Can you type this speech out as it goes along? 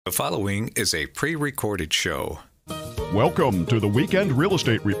The following is a pre-recorded show. Welcome to the Weekend Real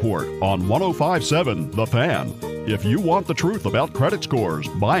Estate Report on 105.7 The Fan. If you want the truth about credit scores,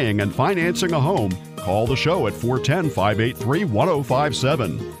 buying and financing a home, call the show at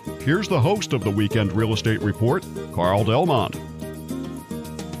 410-583-1057. Here's the host of the Weekend Real Estate Report, Carl Delmont.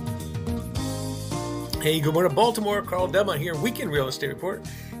 Hey, good morning, Baltimore. Carl Delmont here, Weekend Real Estate Report.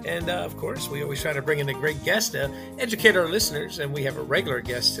 And, of course, we always try to bring in a great guest to educate our listeners. And we have a regular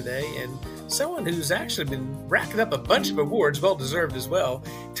guest today and someone who's actually been racking up a bunch of awards, well-deserved as well,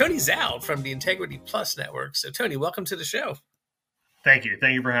 Tony Zowd from the Integrity Plus Network. So, Tony, welcome to the show. Thank you.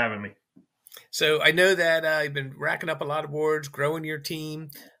 Thank you for having me. So I know that you've been racking up a lot of awards, growing your team,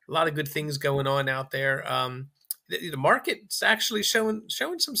 a lot of good things going on out there. The market's actually showing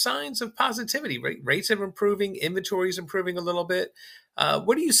some signs of positivity. Rates are improving, inventory is improving a little bit.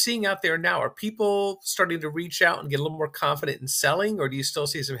 What are you seeing out there now? Are people starting to reach out and get a little more confident in selling, or do you still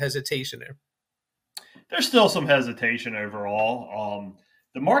see some hesitation there? There's still some hesitation overall.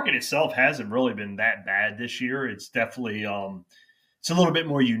 The market itself hasn't really been that bad this year. It's definitely it's a little bit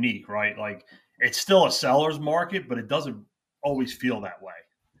more unique, right? Like it's still a seller's market, but it doesn't always feel that way.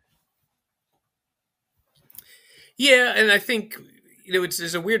 Yeah, and I think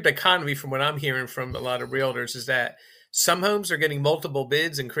there's a weird dichotomy from what I'm hearing from a lot of realtors is that some homes are getting multiple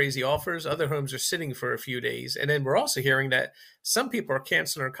bids and crazy offers. Other homes are sitting for a few days. And then we're also hearing that some people are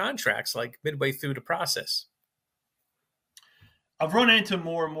canceling their contracts like midway through the process. I've run into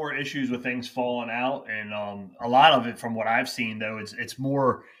more and more issues with things falling out. And a lot of it from what I've seen, though, it's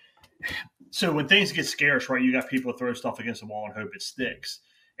more – so when things get scarce, right, you got people throw stuff against the wall and hope it sticks.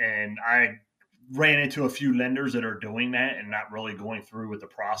 And I ran into a few lenders that are doing that and not really going through with the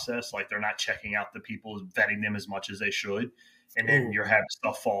process. Like they're not checking out the people, vetting them as much as they should. And then you're having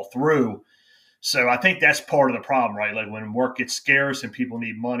stuff fall through. So I think that's part of the problem, right? Like when work gets scarce and people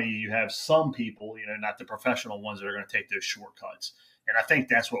need money, you have some people, not the professional ones that are going to take those shortcuts. And I think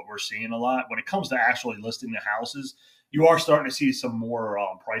that's what we're seeing a lot. When it comes to actually listing the houses, you are starting to see some more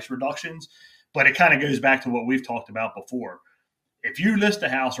price reductions, but it kind of goes back to what we've talked about before. If you list a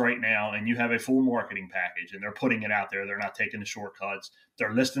house right now and you have a full marketing package and they're putting it out there, they're not taking the shortcuts,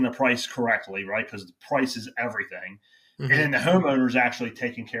 they're listing the price correctly, right? Because the price is everything. Mm-hmm. And then the homeowner is actually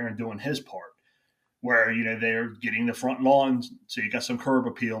taking care and doing his part where, they're getting the front lawn. So you got some curb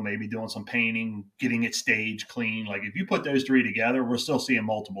appeal, maybe doing some painting, getting it staged clean. Like if you put those three together, we're still seeing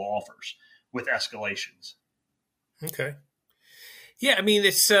multiple offers with escalations. Okay. Yeah, I mean,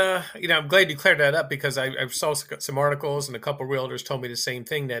 it's, I'm glad you cleared that up because I saw some articles and a couple of realtors told me the same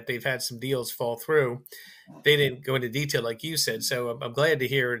thing, that they've had some deals fall through. They didn't go into detail like you said. So I'm glad to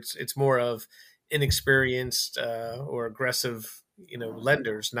hear it's more of inexperienced or aggressive,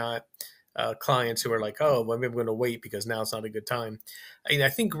 lenders, not clients who are like, oh, well, maybe I'm going to wait because now it's not a good time. I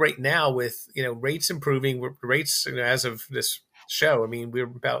think right now with, rates improving, rates, as of this show, I mean, we're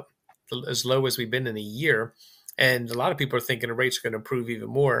about as low as we've been in a year. And a lot of people are thinking the rates are going to improve even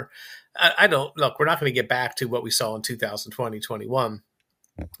more. I don't look, we're not going to get back to what we saw in 2020, 21,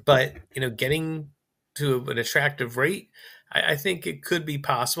 but, getting to an attractive rate, I think it could be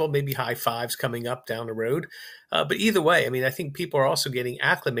possible, maybe high fives coming up down the road. But either way, I mean, I think people are also getting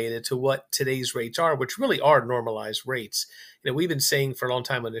acclimated to what today's rates are, which really are normalized rates. We've been saying for a long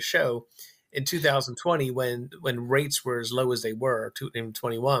time on the show in 2020, when rates were as low as they were in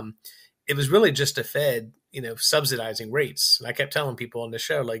 21, it was really just the Fed, subsidizing rates. And I kept telling people on the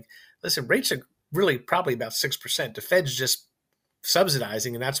show, like, listen, rates are really probably about 6%. The Fed's just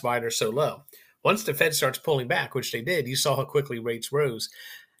subsidizing, and that's why they're so low. Once the Fed starts pulling back, which they did, you saw how quickly rates rose.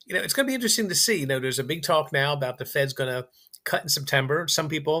 It's going to be interesting to see. There's a big talk now about the Fed's going to cut in September. Some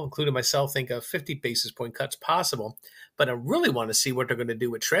people, including myself, think a 50 basis point cut's possible. But I really want to see what they're going to do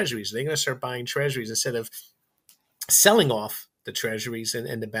with treasuries. Are they going to start buying treasuries instead of selling off the treasuries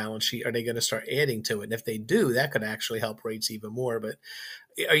and the balance sheet? Are they going to start adding to it? And if they do, that could actually help rates even more. But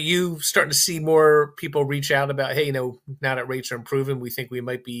are you starting to see more people reach out about, hey, now that rates are improving, we think we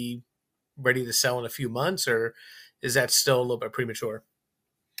might be ready to sell in a few months, or is that still a little bit premature?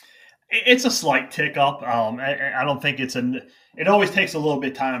 It's a slight tick up. I don't think it always takes a little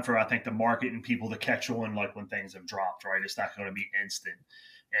bit of time for, I think, the market and people to catch on, like when things have dropped, right? It's not going to be instant.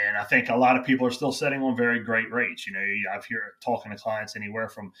 And I think a lot of people are still sitting on very great rates. I've heard talking to clients anywhere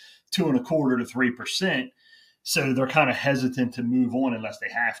from 2.25% to 3%. So they're kind of hesitant to move on unless they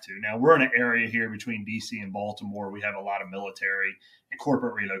have to. Now, we're in an area here between D.C. and Baltimore. We have a lot of military and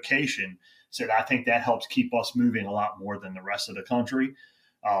corporate relocation. So I think that helps keep us moving a lot more than the rest of the country.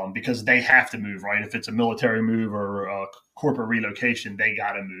 because they have to move, right? If it's a military move or a corporate relocation, they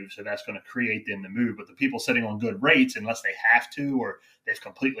got to move. So that's going to create them to move. But the people sitting on good rates, unless they have to or they've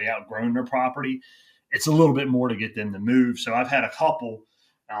completely outgrown their property, it's a little bit more to get them to move. So I've had a couple,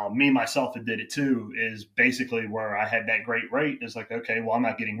 me myself that did it too, is basically where I had that great rate. It's like, okay, well, I'm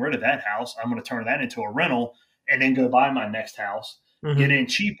not getting rid of that house. I'm going to turn that into a rental and then go buy my next house, get in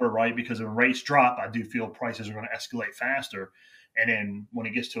cheaper, right? Because when rates drop, I do feel prices are going to escalate faster. And then when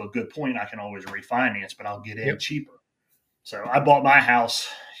it gets to a good point, I can always refinance, but I'll get in cheaper. So I bought my house,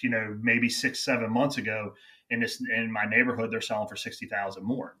 maybe 6-7 months ago in my neighborhood. They're selling for $60,000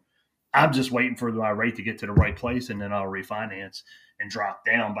 more. I'm just waiting for my rate to get to the right place, and then I'll refinance and drop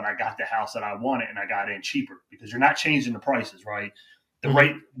down. But I got the house that I wanted, and I got in cheaper because you're not changing the prices, right? The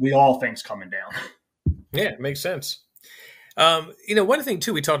rate we all think's coming down. Yeah, it makes sense. One thing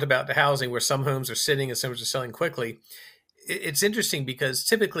too, we talked about the housing where some homes are sitting and some are selling quickly. It's interesting because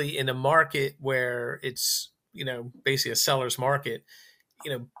typically in a market where it's, basically a seller's market,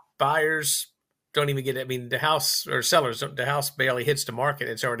 buyers don't even get it. I mean, the house or sellers, the house barely hits the market.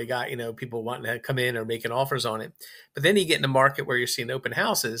 It's already got, people wanting to come in or making offers on it. But then you get in a market where you're seeing open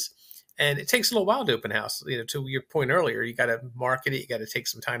houses, and it takes a little while to open house. To your point earlier, you got to market it. You got to take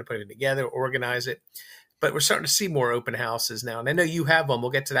some time to put it together, organize it. But we're starting to see more open houses now. And I know you have one.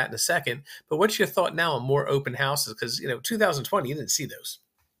 We'll get to that in a second. But what's your thought now on more open houses? Because, 2020, you didn't see those.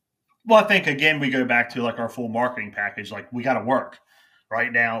 Well, I think, again, we go back to like our full marketing package. Like, we got to work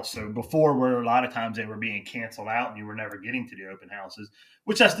right now. So before, where a lot of times they were being canceled out and you were never getting to the open houses,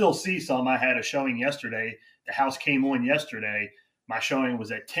 which I still see some. I had a showing yesterday. The house came on yesterday. My showing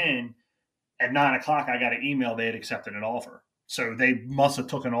was at 10. At 9 o'clock, I got an email they had accepted an offer. So they must have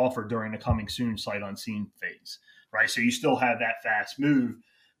took an offer during the coming soon sight unseen phase, right? So you still have that fast move,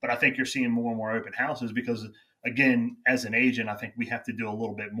 but I think you're seeing more and more open houses because, again, as an agent, I think we have to do a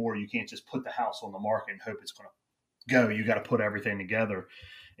little bit more. You can't just put the house on the market and hope it's going to go. You got to put everything together.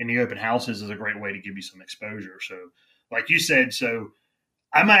 And the open houses is a great way to give you some exposure. So like you said, so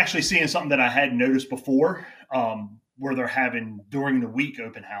I'm actually seeing something that I hadn't noticed before, where they're having during the week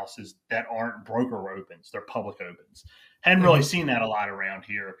open houses that aren't broker opens, they're public opens. Hadn't really seen that a lot around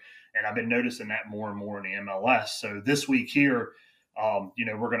here, and I've been noticing that more and more in the MLS. So this week here, we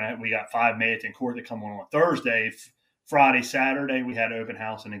got 5 Mayett in court that come on Thursday. Friday, Saturday, we had an open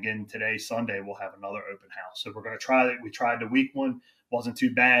house, and again today, Sunday, we'll have another open house. So we're going to try that. We tried the week one, wasn't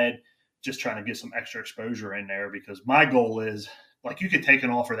too bad. Just trying to get some extra exposure in there because my goal is, like, you could take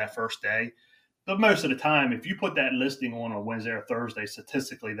an offer that first day, but most of the time, if you put that listing on a Wednesday or Thursday,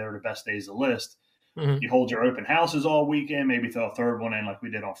 statistically, they're the best days to list. You hold your open houses all weekend, maybe throw a third one in like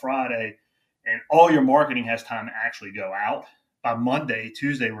we did on Friday, and all your marketing has time to actually go out. By Monday,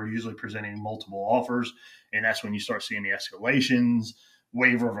 Tuesday, we're usually presenting multiple offers, and that's when you start seeing the escalations,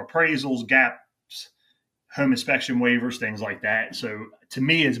 waiver of appraisals, gaps, home inspection waivers, things like that. So to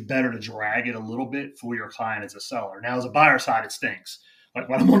me, it's better to drag it a little bit for your client as a seller. Now, as a buyer side, it stinks. Like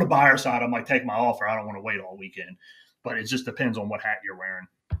when I'm on the buyer side, I'm like, take my offer. I don't want to wait all weekend. But it just depends on what hat you're wearing.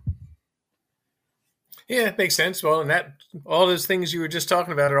 Yeah, it makes sense. Well, and that all those things you were just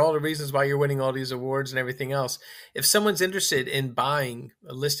talking about are all the reasons why you're winning all these awards and everything else. If someone's interested in buying,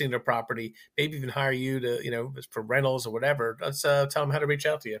 listing their property, maybe even hire you to, for rentals or whatever, let's tell them how to reach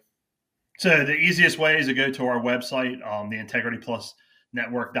out to you. So the easiest way is to go to our website,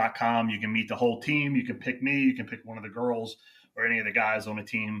 theintegrityplusnetwork.com. You can meet the whole team. You can pick me. You can pick one of the girls or any of the guys on the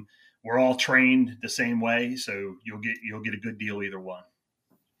team. We're all trained the same way, so you'll get a good deal either one.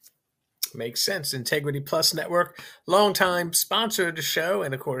 Makes sense. Integrity Plus Network, longtime sponsor of the show.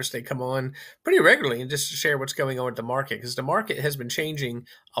 And of course, they come on pretty regularly and just to share what's going on with the market because the market has been changing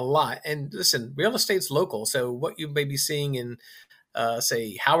a lot. And listen, real estate's local. So what you may be seeing in,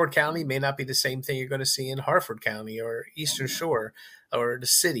 say, Howard County may not be the same thing you're going to see in Harford County or Eastern Shore or the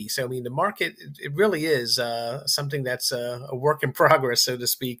city. So, I mean, the market, it really is something that's a work in progress, so to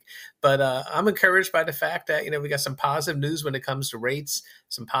speak. But I'm encouraged by the fact that, we got some positive news when it comes to rates,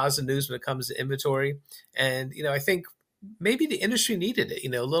 some positive news when it comes to inventory. And, I think maybe the industry needed it,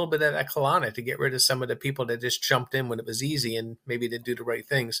 a little bit of that colonic to get rid of some of the people that just jumped in when it was easy and maybe didn't do the right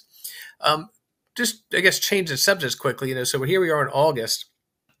things. Just, I guess, change the subject quickly, so here we are in August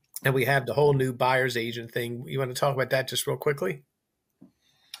and we have the whole new buyer's agent thing. You want to talk about that just real quickly?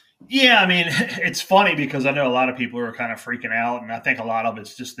 Yeah, I mean, it's funny because I know a lot of people are kind of freaking out, and I think a lot of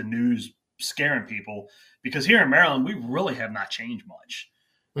it's just the news scaring people because here in Maryland, we really have not changed much.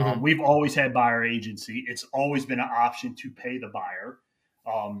 We've always had buyer agency. It's always been an option to pay the buyer.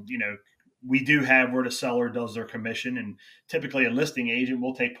 We do have where the seller does their commission, and typically a listing agent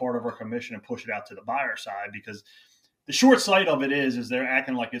will take part of our commission and push it out to the buyer side because the short sight of it is they're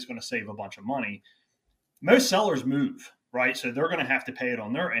acting like it's going to save a bunch of money. Most sellers move, right? So they're going to have to pay it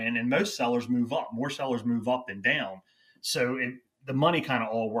on their end, and most sellers move up. More sellers move up than down. So the money kind of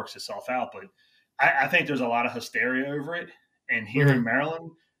all works itself out. But I think there's a lot of hysteria over it. And here in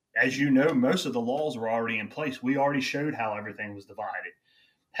Maryland, as you know, most of the laws were already in place. We already showed how everything was divided,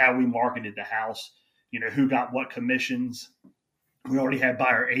 how we marketed the house, who got what commissions. We already had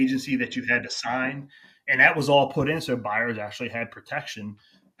buyer agency that you had to sign. And that was all put in so buyers actually had protection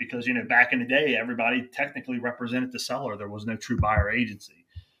because, back in the day, everybody technically represented the seller. There was no true buyer agency.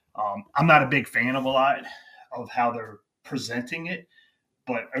 I'm not a big fan of a lot of how they're presenting it.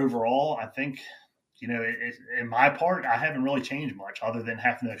 But overall, I think, in my part, I haven't really changed much other than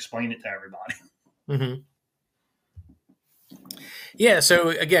having to explain it to everybody. Mm-hmm. Yeah. So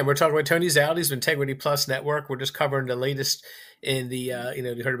again, we're talking about Tony Zowd. He's with Integrity Plus Network. We're just covering the latest in the,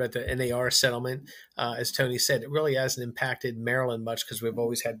 you heard about the NAR settlement. As Tony said, it really hasn't impacted Maryland much because we've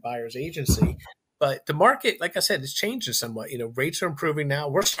always had buyer's agency. But the market, like I said, is changing somewhat. Rates are improving now.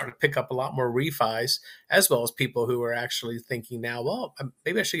 We're starting to pick up a lot more refis, as well as people who are actually thinking now, well,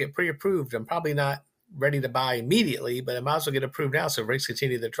 maybe I should get pre-approved. I'm probably not ready to buy immediately, but I might as well get approved now. So if rates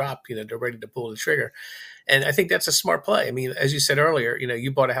continue to drop, they're ready to pull the trigger. And I think that's a smart play. I mean, as you said earlier,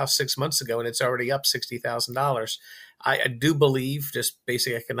 you bought a house 6 months ago and it's already up $60,000. I do believe, just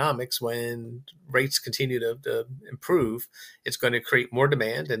basic economics, when rates continue to improve, it's going to create more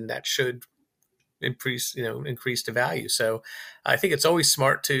demand, and that should increase the value. So I think it's always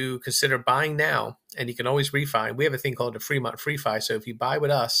smart to consider buying now, and you can always refi. We have a thing called a Freedmont Free-Fi. So if you buy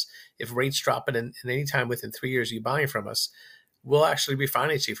with us, if rates drop it in any time within 3 years you're buying from us, we'll actually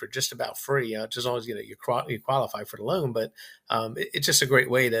refinance you for just about free, just as long as you qualify for the loan. But it's just a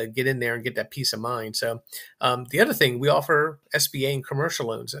great way to get in there and get that peace of mind. So the other thing, we offer SBA and commercial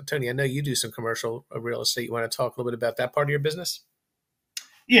loans. Tony, I know you do some commercial real estate. You want to talk a little bit about that part of your business?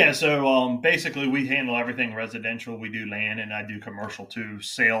 Yeah, so basically we handle everything residential. We do land, and I do commercial too,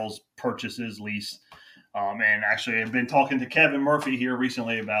 sales, purchases, lease. And actually I've been talking to Kevin Murphy here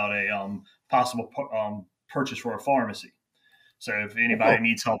recently about a possible purchase for a pharmacy. So if anybody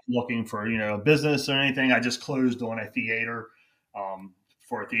needs help looking for, a business or anything, I just closed on a theater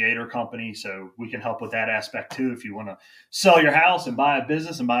for a theater company. So we can help with that aspect too. If you want to sell your house and buy a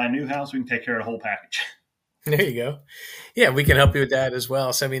business and buy a new house, we can take care of the whole package. There you go. Yeah, we can help you with that as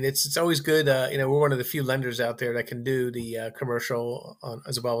well. So, I mean, it's always good. We're one of the few lenders out there that can do the commercial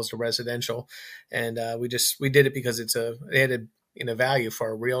as well as the residential. And we did it because it's a added value for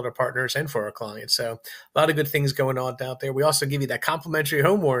our realtor partners and for our clients. So a lot of good things going on out there. We also give you that complimentary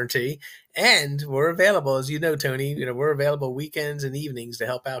home warranty, and we're available, as you know, Tony, we're available weekends and evenings to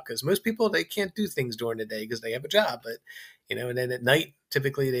help out, because most people, they can't do things during the day because they have a job, but and then at night,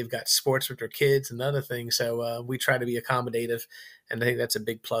 typically they've got sports with their kids and other things. So we try to be accommodative, and I think that's a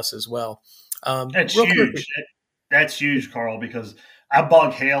big plus as well. That's huge. That's huge, Carl, because I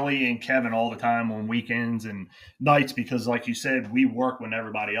bug Haley and Kevin all the time on weekends and nights because, like you said, we work when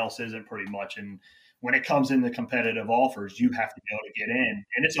everybody else isn't pretty much. And when it comes into competitive offers, you have to be able to get in.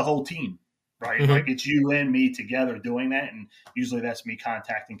 And it's a whole team, right? Mm-hmm. Like it's you and me together doing that. And usually that's me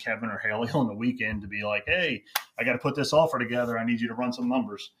contacting Kevin or Haley on the weekend to be like, hey, I got to put this offer together. I need you to run some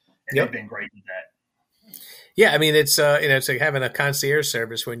numbers. And they've been great with that. Yeah, I mean, it's it's like having a concierge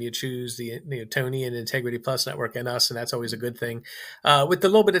service when you choose the Tony and Integrity Plus Network and us, and that's always a good thing. With the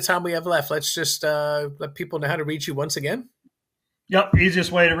little bit of time we have left, let's just let people know how to reach you once again. Yep,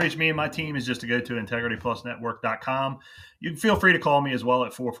 easiest way to reach me and my team is just to go to integrityplusnetwork.com. You can feel free to call me as well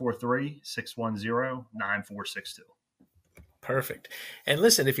at 443-610-9462. Perfect. And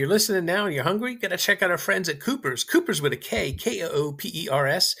listen, if you're listening now and you're hungry, got to check out our friends at Cooper's. Cooper's with a K,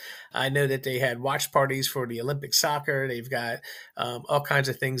 Koopers. I know that they had watch parties for the Olympic soccer. They've got all kinds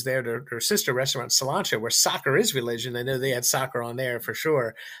of things there. Their sister restaurant, Cilantro, where soccer is religion. I know they had soccer on there for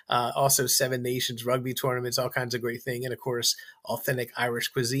sure. Also, Seven Nations rugby tournaments, all kinds of great things. And, of course, authentic Irish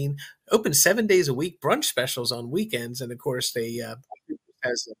cuisine. Open 7 days a week, brunch specials on weekends. And, of course, they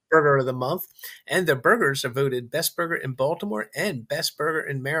as the burger of the month, and their burgers are voted best burger in Baltimore and best burger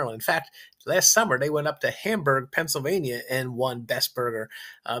in Maryland. In fact, last summer they went up to Hamburg, Pennsylvania, and won best burger.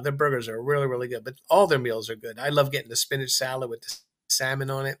 Their burgers are really, really good, but all their meals are good. I love getting the spinach salad with the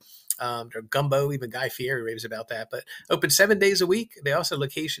salmon on it. Their gumbo, even Guy Fieri raves about that. But open 7 days a week. They also have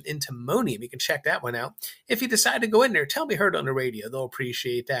location in Timonium. You can check that one out. If you decide to go in there, tell me heard on the radio. They'll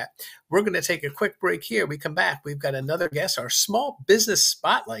appreciate that. We're going to take a quick break here. We come back. We've got another guest, our small business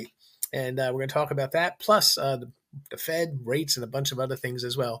spotlight. And we're going to talk about that, plus the Fed rates and a bunch of other things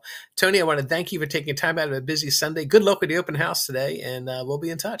as well. Tony, I want to thank you for taking time out of a busy Sunday. Good luck with the open house today, and we'll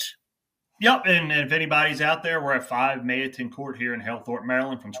be in touch. Yep. And if anybody's out there, we're at 5 Mayoton Court here in Halethorpe,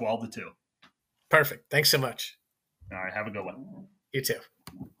 Maryland from 12 to 2. Perfect. Thanks so much. All right. Have a good one. You too.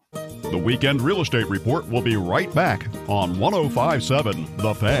 The Weekend Real Estate Report will be right back on 105.7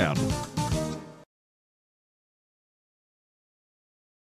 The Fan.